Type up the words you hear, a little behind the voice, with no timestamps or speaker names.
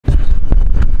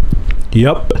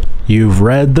Yep, you've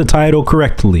read the title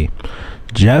correctly.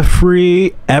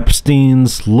 Jeffrey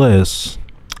Epstein's list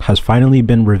has finally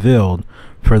been revealed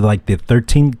for like the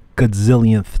 13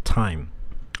 gazillionth time.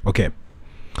 Okay.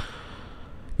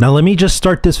 Now let me just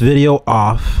start this video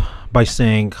off by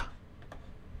saying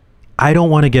I don't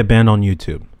want to get banned on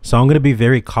YouTube. So I'm going to be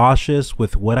very cautious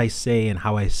with what I say and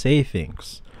how I say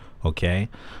things. Okay.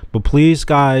 But please,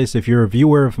 guys, if you're a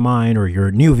viewer of mine or you're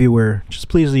a new viewer, just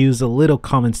please use a little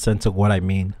common sense of what I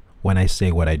mean when I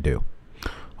say what I do.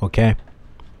 Okay.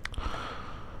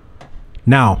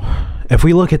 Now, if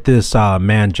we look at this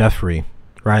man, Jeffrey,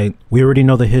 right? We already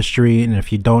know the history. And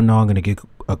if you don't know, I'm going to give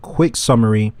a quick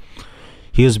summary.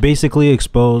 He is basically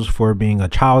exposed for being a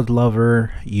child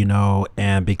lover, you know,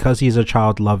 and because he's a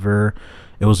child lover,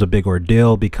 it was a big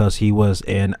ordeal because he was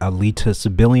an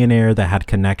elitist billionaire that had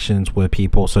connections with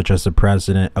people such as the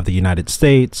president of the United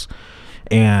States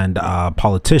and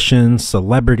politicians,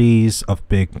 celebrities of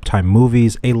big time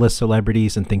movies, A-list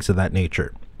celebrities and things of that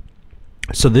nature.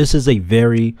 So this is a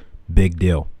very big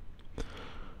deal.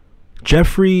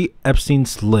 Jeffrey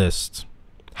Epstein's list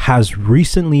has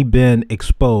recently been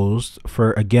exposed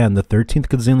for, again, the 13th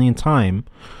gazillion time,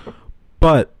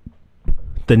 but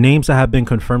the names that have been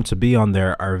confirmed to be on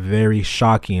there are very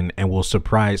shocking and will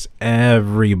surprise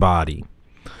everybody.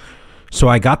 So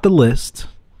I got the list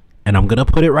and I'm going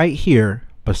to put it right here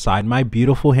beside my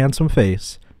beautiful, handsome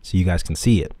face so you guys can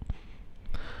see it.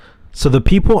 So the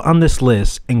people on this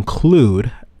list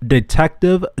include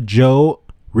Detective Joe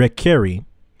Recarey,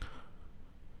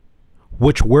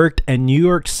 which worked in New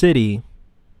York City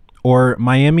or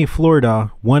Miami,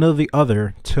 Florida, one or the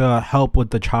other, to help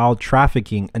with the child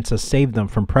trafficking and to save them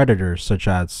from predators such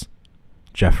as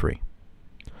Jeffrey.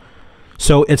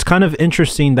 So it's kind of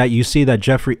interesting that you see that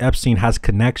Jeffrey Epstein has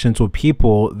connections with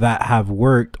people that have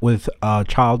worked with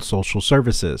child social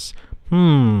services.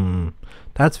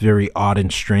 That's very odd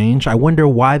and strange. I wonder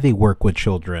why they work with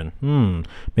children.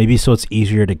 Maybe so it's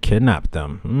easier to kidnap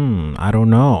them. I don't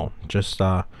know. Just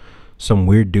some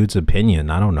weird dude's opinion.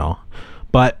 I don't know.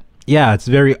 But yeah, it's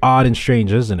very odd and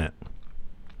strange, isn't it?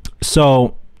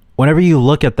 So whenever you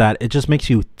look at that, it just makes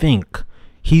you think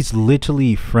he's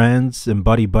literally friends and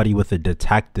buddy with a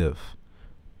detective.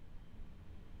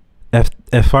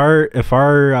 If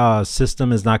our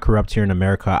system is not corrupt here in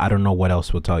America, I don't know what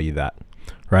else will tell you that,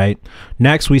 right?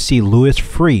 Next, we see Louis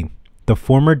Freeh, the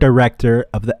former director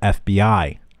of the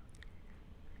FBI.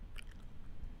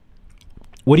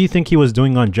 What do you think he was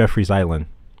doing on Jeffrey's Island?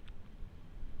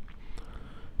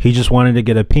 He just wanted to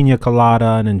get a pina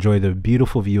colada and enjoy the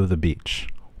beautiful view of the beach.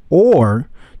 Or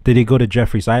did he go to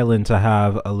Jeffrey's Island to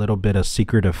have a little bit of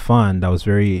secretive fun that was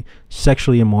very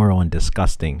sexually immoral and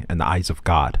disgusting in the eyes of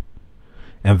God?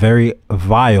 And very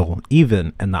vile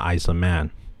even in the eyes of man?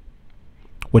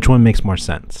 Which one makes more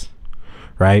sense?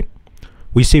 Right?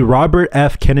 We see Robert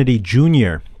F. Kennedy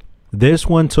Jr. This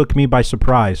one took me by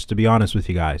surprise, to be honest with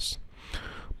you guys.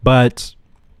 But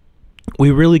we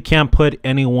really can't put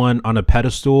anyone on a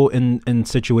pedestal in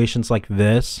situations like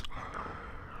this,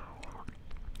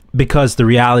 because the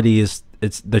reality is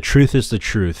the truth is the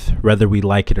truth, whether we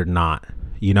like it or not,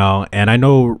 you know. And I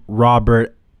know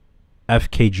Robert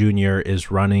FK Jr.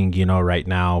 is running, you know, right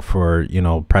now for, you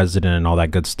know, president and all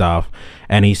that good stuff,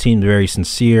 and he seemed very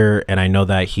sincere, and I know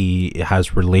that he has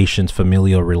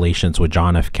familial relations with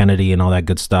John F. Kennedy and all that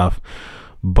good stuff.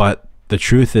 But the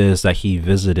truth is that he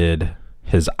visited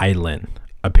his island,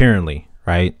 apparently,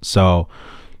 right? So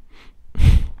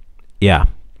yeah.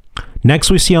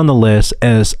 Next we see on the list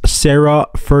is Sarah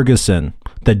Ferguson,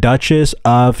 the Duchess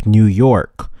of New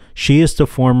York. She is the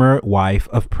former wife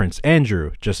of Prince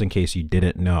Andrew, just in case you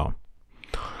didn't know.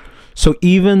 So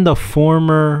even the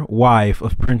former wife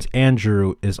of Prince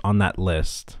Andrew is on that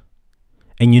list.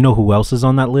 And you know who else is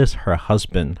on that list? Her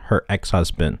husband, her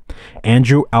ex-husband,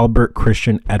 Andrew Albert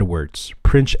Christian Edwards.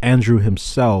 Prince Andrew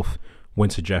himself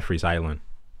went to Jeffrey's Island.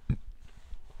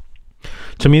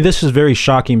 To me, this is very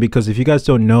shocking because if you guys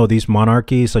don't know, these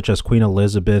monarchies such as Queen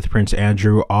Elizabeth, Prince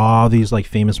Andrew, all these like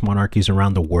famous monarchies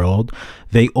around the world,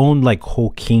 they own like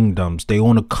whole kingdoms. They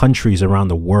own countries around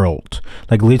the world.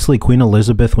 Like literally Queen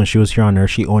Elizabeth, when she was here on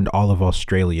Earth, she owned all of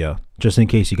Australia, just in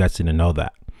case you guys didn't know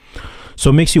that.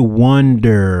 So it makes you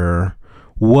wonder,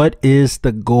 what is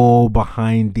the goal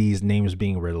behind these names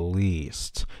being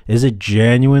released? Is it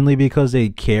genuinely because they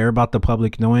care about the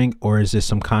public knowing, or is this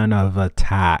some kind of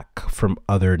attack from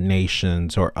other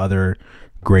nations or other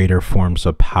greater forms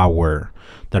of power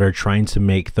that are trying to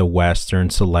make the Western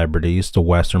celebrities, the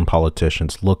Western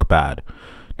politicians look bad?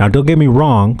 Now, don't get me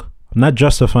wrong. I'm not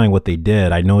justifying what they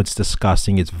did. I know it's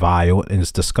disgusting, it's vile, and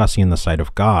it's disgusting in the sight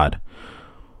of God.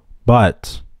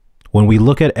 But when we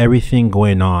look at everything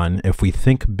going on, if we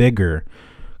think bigger,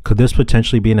 could this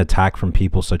potentially be an attack from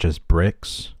people such as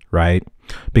BRICS, right?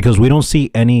 Because we don't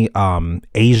see any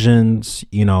Asians,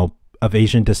 you know, of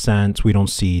Asian descent. We don't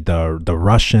see the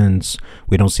Russians.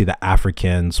 We don't see the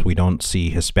Africans. We don't see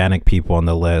Hispanic people on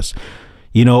the list.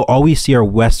 You know, all we see are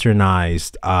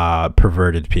westernized,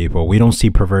 perverted people. We don't see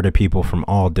perverted people from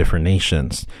all different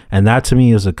nations. And that to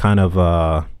me is a kind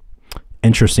of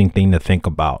interesting thing to think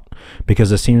about,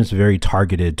 because it seems very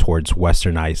targeted towards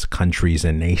westernized countries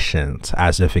and nations,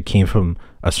 as if it came from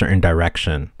a certain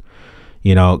direction.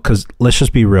 You know, because let's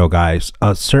just be real, guys.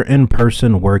 A certain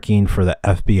person working for the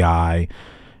FBI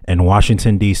in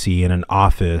Washington, D.C. in an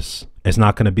office is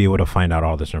not going to be able to find out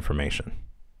all this information.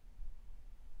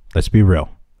 Let's be real.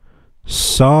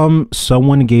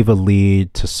 Someone gave a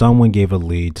lead to someone gave a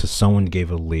lead to someone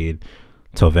gave a lead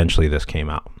till eventually this came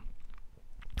out.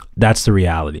 That's the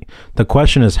reality. The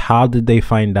question is, how did they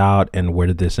find out, and where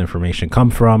did this information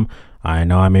come from? I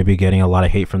know I may be getting a lot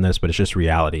of hate from this, but it's just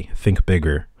reality. Think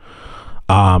bigger.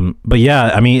 But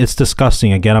yeah, I mean, it's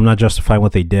disgusting. Again, I'm not justifying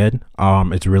what they did.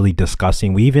 It's really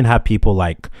disgusting. We even have people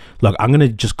like, look, I'm gonna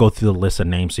just go through the list of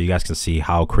names so you guys can see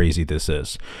how crazy this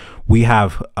is. We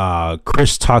have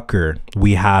Chris Tucker.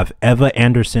 We have Eva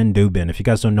Anderson Dubin. If you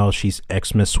guys don't know, she's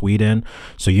ex-Miss Sweden.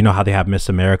 So you know how they have Miss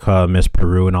America, Miss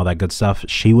Peru, and all that good stuff.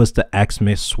 She was the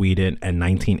ex-Miss Sweden in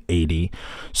 1980.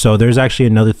 So there's actually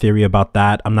another theory about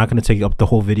that. I'm not going to take up the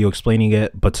whole video explaining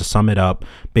it, but to sum it up,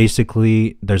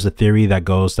 basically, there's a theory that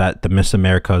goes that the Miss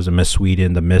America is a Miss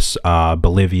Sweden, the Miss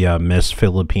Bolivia, Miss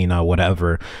Filipina,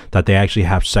 whatever, that they actually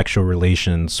have sexual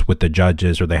relations with the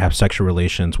judges, or they have sexual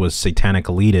relations with satanic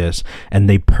elitists, and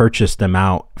they purchase them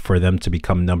out for them to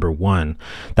become #1.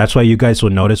 That's why you guys will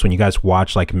notice when you guys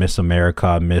watch like Miss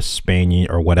America, Miss Spain,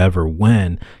 or whatever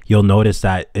win, you'll notice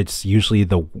that it's usually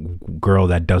the girl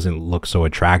that doesn't look so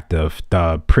attractive.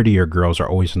 The prettier girls are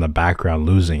always in the background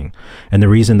losing. And the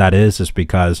reason that is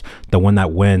because the one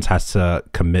that wins has to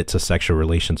commit to sexual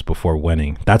relations before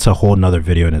winning. That's a whole nother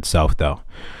video in itself though.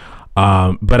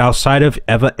 But outside of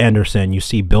Eva Anderson, you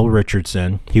see Bill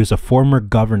Richardson. He was a former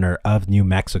governor of New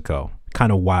Mexico.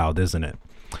 Kind of wild, isn't it?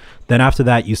 Then after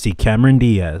that, you see Cameron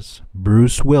Diaz,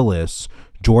 Bruce Willis,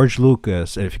 George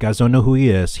Lucas. And if you guys don't know who he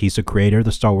is, he's the creator of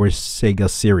the Star Wars Saga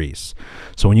series.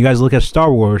 So when you guys look at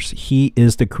Star Wars, he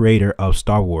is the creator of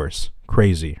Star Wars.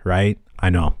 Crazy, right? I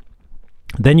know.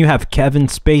 Then you have Kevin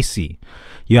Spacey.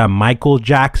 You have Michael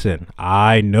Jackson.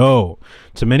 I know.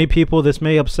 To many people, this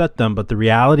may upset them, but the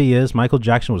reality is Michael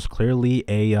Jackson was clearly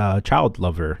a child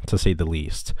lover, to say the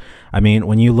least. I mean,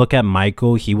 when you look at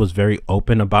Michael, he was very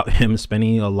open about him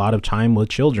spending a lot of time with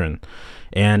children.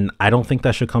 And I don't think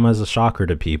that should come as a shocker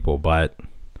to people, but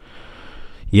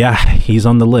yeah, he's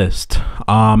on the list.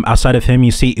 Outside of him,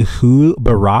 you see Ehud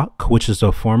Barak, which is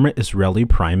a former Israeli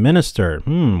prime minister.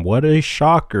 What a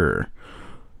shocker.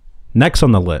 Next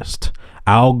on the list,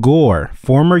 Al Gore,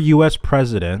 former U.S.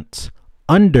 president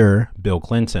under Bill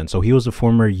Clinton. So he was a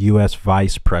former U.S.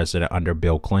 vice president under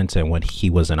Bill Clinton when he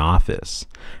was in office.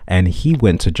 And he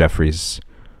went to Jeffrey's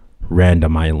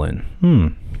random island.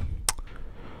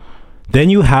 Then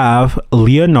you have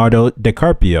Leonardo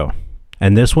DiCaprio.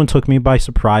 And this one took me by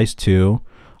surprise too.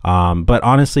 But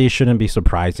honestly, it shouldn't be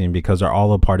surprising because they're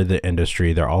all a part of the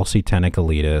industry. They're all satanic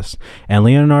elitists. And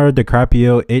Leonardo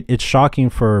DiCaprio, it's shocking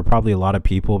for probably a lot of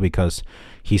people because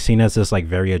he's seen as this like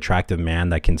very attractive man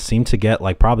that can seem to get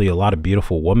like probably a lot of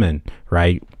beautiful women,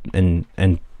 right? And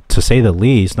to say the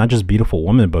least, not just beautiful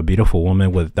women, but beautiful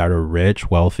women that are rich,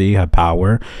 wealthy, have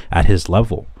power at his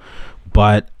level.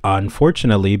 But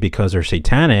unfortunately, because they're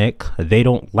satanic, they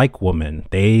don't like women.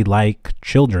 They like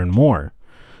children more.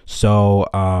 So,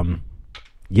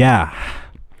 yeah.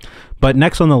 But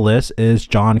next on the list is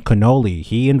John Connolly.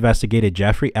 He investigated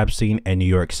Jeffrey Epstein in New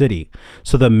York City.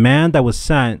 So the man that was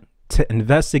sent to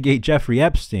investigate Jeffrey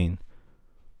Epstein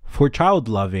for child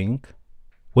loving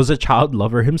was a child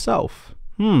lover himself.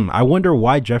 I wonder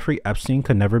why Jeffrey Epstein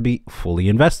could never be fully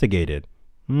investigated.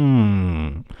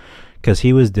 Because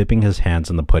he was dipping his hands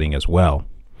in the pudding as well.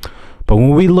 But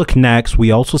when we look next,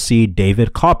 we also see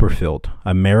David Copperfield,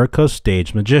 America's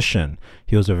stage magician.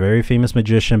 He was a very famous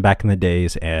magician back in the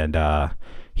days, and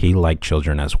he liked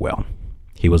children as well.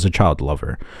 He was a child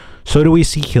lover. So do we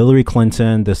see Hillary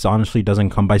Clinton. This honestly doesn't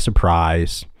come by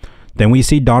surprise. Then we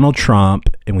see Donald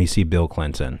Trump, and we see Bill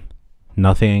Clinton.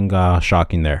 Nothing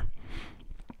shocking there.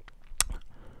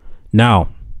 Now,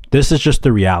 this is just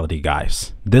the reality,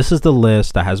 guys. This is the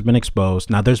list that has been exposed.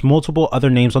 Now, there's multiple other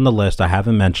names on the list I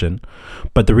haven't mentioned,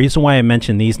 but the reason why I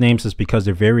mention these names is because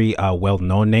they're very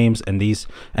well-known names, and this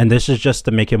is just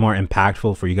to make it more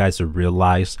impactful for you guys to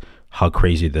realize how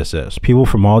crazy this is. People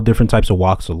from all different types of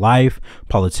walks of life,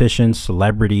 politicians,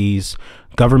 celebrities,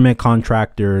 government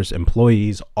contractors,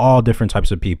 employees, all different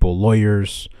types of people,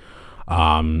 lawyers,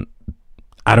 I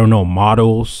don't know,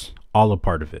 models, all a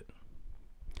part of it.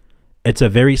 It's a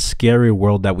very scary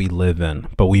world that we live in,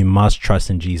 but we must trust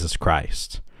in Jesus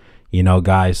Christ. You know,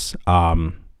 guys,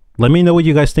 let me know what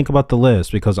you guys think about the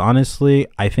list, because honestly,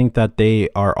 I think that they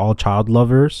are all child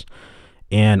lovers.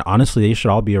 And honestly, they should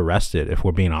all be arrested. If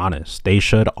we're being honest, they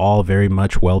should all very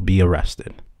much well be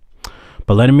arrested.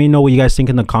 But let me know what you guys think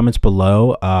in the comments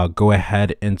below. Go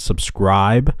ahead and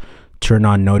subscribe, turn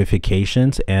on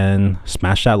notifications, and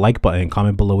smash that like button.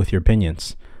 Comment below with your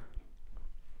opinions.